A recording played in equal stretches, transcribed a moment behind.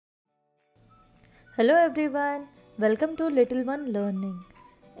Hello everyone, welcome to Little One Learning.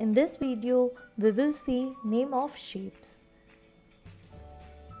 In this video, we will see name of shapes.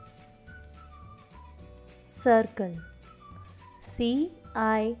 Circle,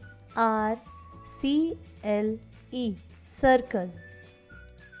 C-I-R-C-L-E, circle.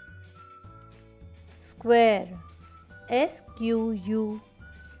 Square, S-Q-U-A-R-E,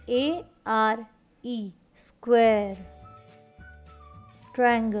 square.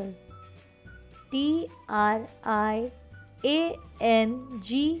 Triangle, Triangle,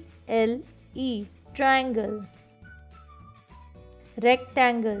 triangle.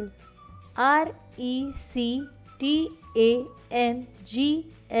 Rectangle, Rectangle,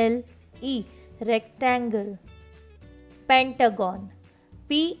 rectangle. Pentagon,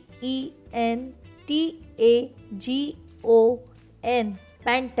 Pentagon,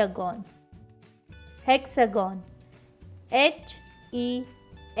 pentagon. Hexagon, Hexagon,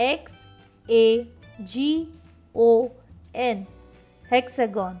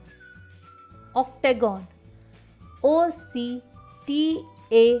 hexagon. Octagon, Octagon,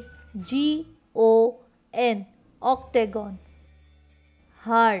 octagon.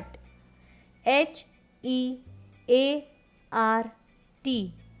 Heart, Heart,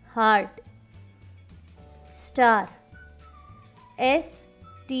 heart. Star,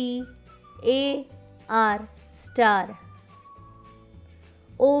 Star, star.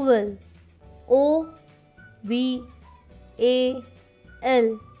 Oval, Oval,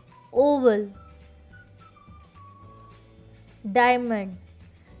 oval. Diamond,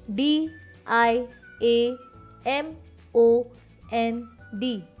 Diamond,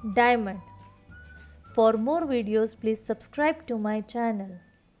 diamond. For more videos, please subscribe to my channel.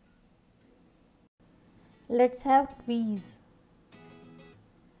 Let's have quiz.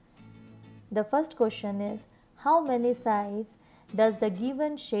 The first question is, how many sides does the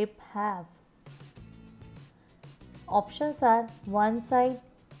given shape have? Options are 1 side,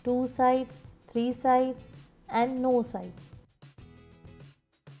 2 sides, 3 sides and no side.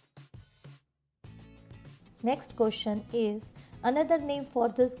 Next question is, another name for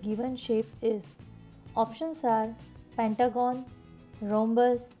this given shape is. Options are pentagon,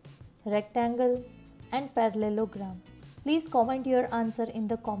 rhombus, rectangle and parallelogram. Please comment your answer in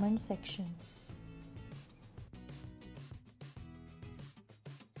the comment section.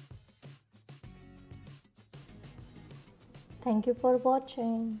 Thank you for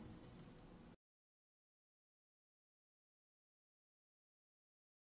watching.